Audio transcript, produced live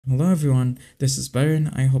Hello everyone, this is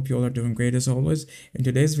Baron. I hope you all are doing great as always. In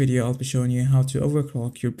today's video, I'll be showing you how to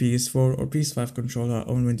overclock your PS4 or PS5 controller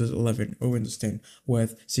on Windows 11 or Windows 10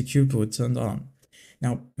 with Secure Boot turned on.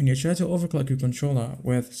 Now, when you try to overclock your controller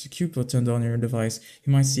with Secure Boot turned on your device,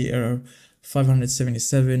 you might see error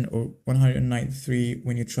 577 or 193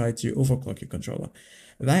 when you try to overclock your controller.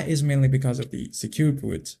 That is mainly because of the Secure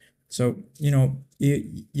Boot. So, you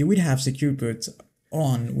would have Secure Boot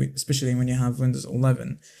on, especially when you have Windows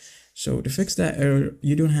 11. So to fix that error,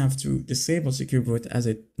 you don't have to disable Secure Boot, as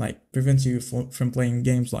it prevents you from playing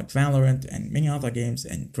games like Valorant and many other games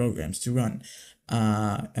and programs to run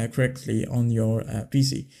correctly on your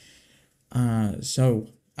PC. So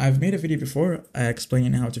I've made a video before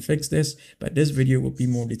explaining how to fix this, but this video will be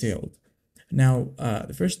more detailed. Now,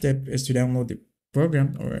 the first step is to download the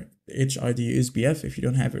program or Hidusbf. If you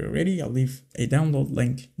don't have it already, I'll leave a download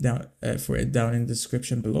link down for it down in the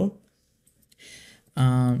description below.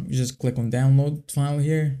 You just click on download file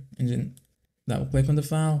here, and then double click on the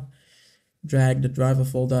file, drag the driver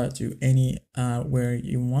folder to any where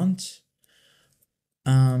you want.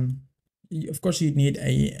 Of course, you'd need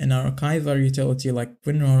an archiver utility like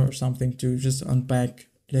WinRAR or something to just unpack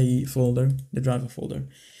the folder, the driver folder.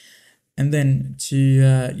 And then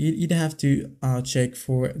you'd have to check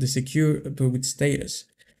for the Secure Boot status.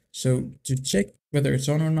 So to check whether it's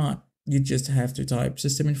on or not, you just have to type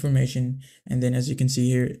system information, and then as you can see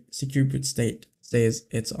here, Secure Boot state says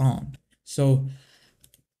it's on. So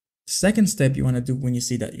the second step you want to do when you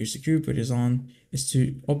see that your Secure Boot is on is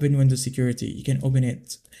to open Windows Security. You can open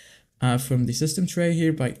it from the system tray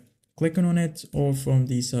here by clicking on it, or from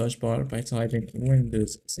the search bar by typing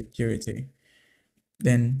Windows Security.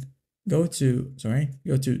 Then go to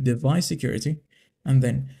device security, and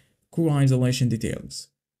then core isolation details.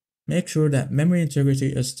 Make sure that memory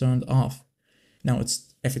integrity is turned off. Now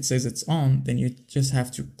if it says it's on, then you just have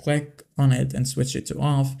to click on it and switch it to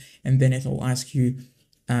off, and then it will ask you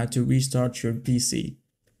to restart your PC.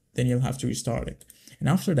 Then you'll have to restart it. And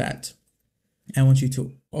after that, I want you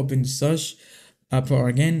to open the search bar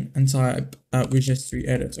again and type Registry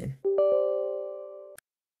editor.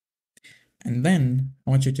 And then I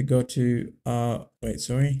want you to go to to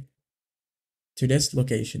this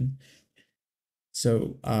location.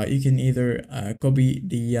 So you can either copy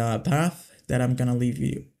the path that I'm gonna leave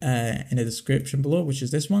you in the description below, which is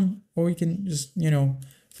this one, or you can just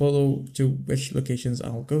follow to which locations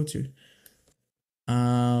I'll go to.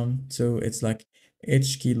 So it's like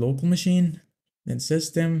HKey local machine, then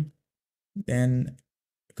system, then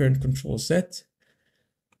CurrentControlSet.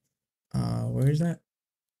 Where is that?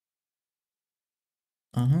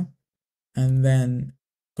 And then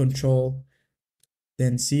control,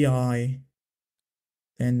 then CI,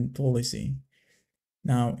 then policy.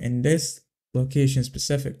 Now in this location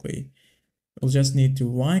specifically, we'll just need to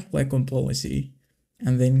right click on policy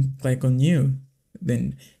and then click on new,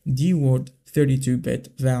 then Dword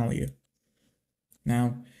 32-bit value.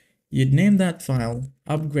 Now you'd name that file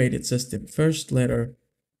UpgradedSystem, first letter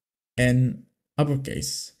in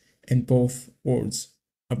uppercase in both words,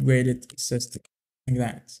 UpgradedSystem, like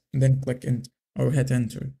that, and then click or hit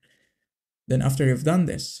enter. Then after you've done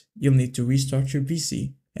this, you'll need to restart your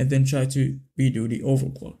PC and then try to redo the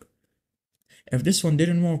overclock. If this one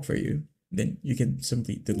didn't work for you, then you can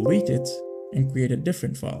simply delete it and create a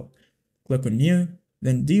different file. Click on new,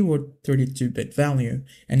 then Dword 32-bit value,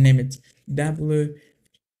 and name it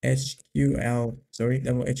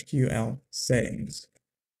WhqlSettings,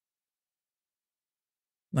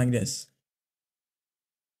 like this.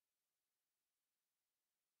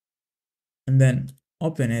 And then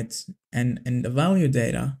open it, and in the value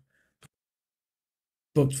data,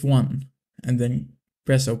 put 1, and then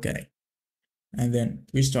press OK. And then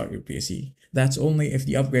restart your PC. That's only if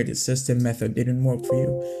the upgraded system method didn't work for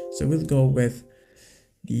you. So we'll go with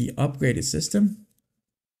the upgraded system,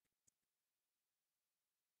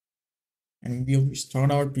 and we'll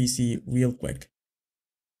restart our PC real quick.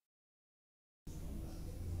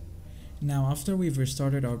 Now after we've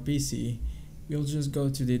restarted our PC, we'll just go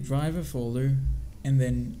to the driver folder and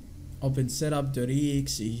then open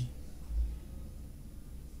setup.exe.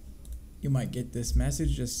 You might get this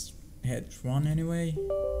message, just hit run anyway,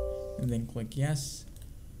 and then click yes.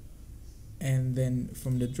 And then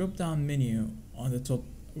from the drop down menu on the top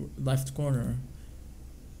left corner,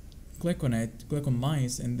 click on it, click on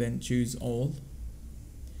mice, and then choose all.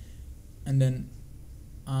 And then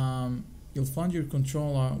you'll find your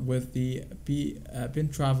controller with the pin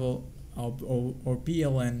travel or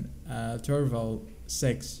PLN Turval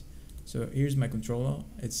 6. So here's my controller.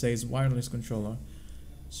 It says wireless controller.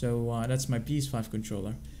 So that's my PS5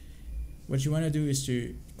 controller. What you want to do is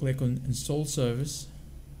to click on install service,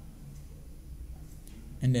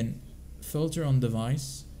 and then filter on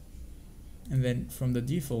device, and then from the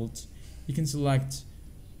default you can select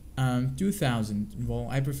 2000. Well,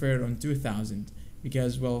 I prefer it on 2000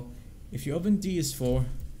 because, well, if you open PS4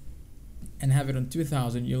 and have it on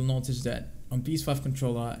 2000, you'll notice that on PS5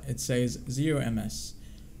 controller it says 0 ms.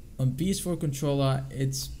 On PS4 controller,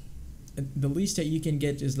 it's the least that you can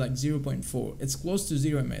get is like 0.4. It's close to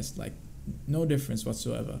 0 ms, like no difference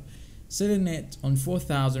whatsoever. Setting it on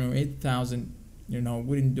 4000 or 8000, you know,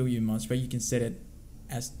 wouldn't do you much, but you can set it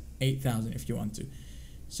as 8000 if you want to.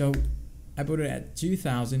 So I put it at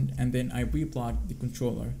 2000, and then I replug the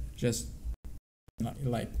controller. Just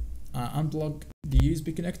unplug the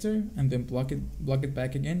USB connector and then plug it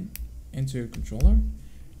back again into your controller,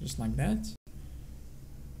 just like that.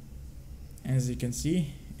 As you can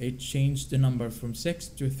see, it changed the number from 6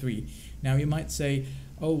 to 3. Now you might say,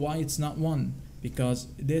 oh, why it's not 1? Because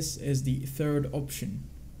this is the third option.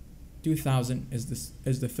 2000 is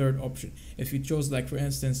the third option. If you chose, like, for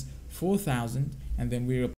instance, 4000 and then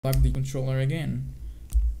we plug the controller again,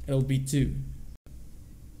 it'll be 2.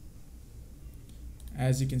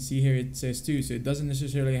 As you can see here, it says 2, so it doesn't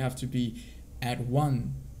necessarily have to be at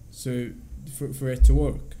 1 so for it to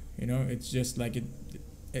work, you know. It's just like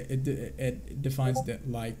it defines that,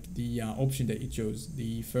 like, the option that you chose,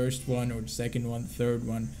 the first one or the second one, third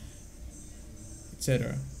one,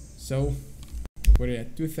 etc. So put it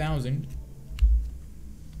at 2000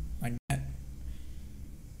 like that,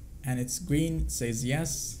 and it's green, it says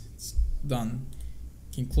yes, it's done.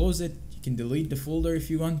 You can close it, you can delete the folder if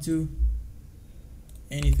you want to,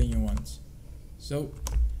 anything you want. So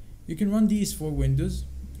you can run these 4 windows,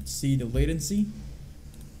 see the latency.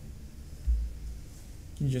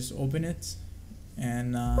 You can just open it,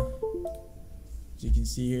 and as you can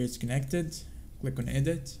see here, it's connected. Click on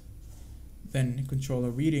edit, then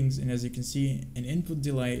controller readings, and as you can see in input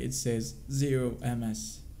delay it says 0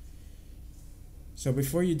 ms. So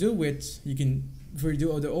before you do the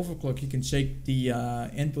overclock, you can check the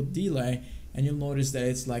input delay, and you'll notice that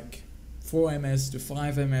it's like 4 ms to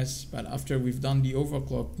 5 ms, but after we've done the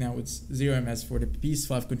overclock, now it's 0 ms for the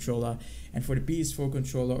PS5 controller, and for the PS4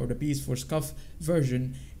 controller or the PS4 SCUF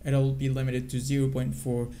version, it'll be limited to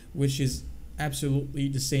 0.4, which is absolutely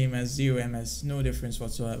the same as 0 ms, no difference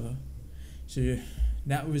whatsoever. So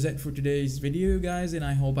that was it for today's video, guys, and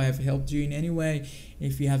I hope I have helped you in any way.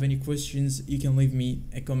 If you have any questions, you can leave me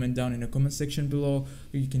a comment down in the comment section below,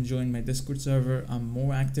 or you can join my Discord server. I'm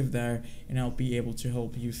more active there, and I'll be able to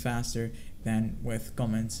help you faster than with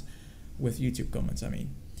YouTube comments, I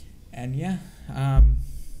mean. And yeah,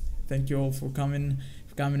 thank you all for coming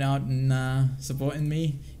out and supporting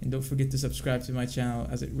me, and don't forget to subscribe to my channel,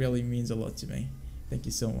 as it really means a lot to me. Thank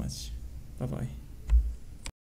you so much. Bye bye.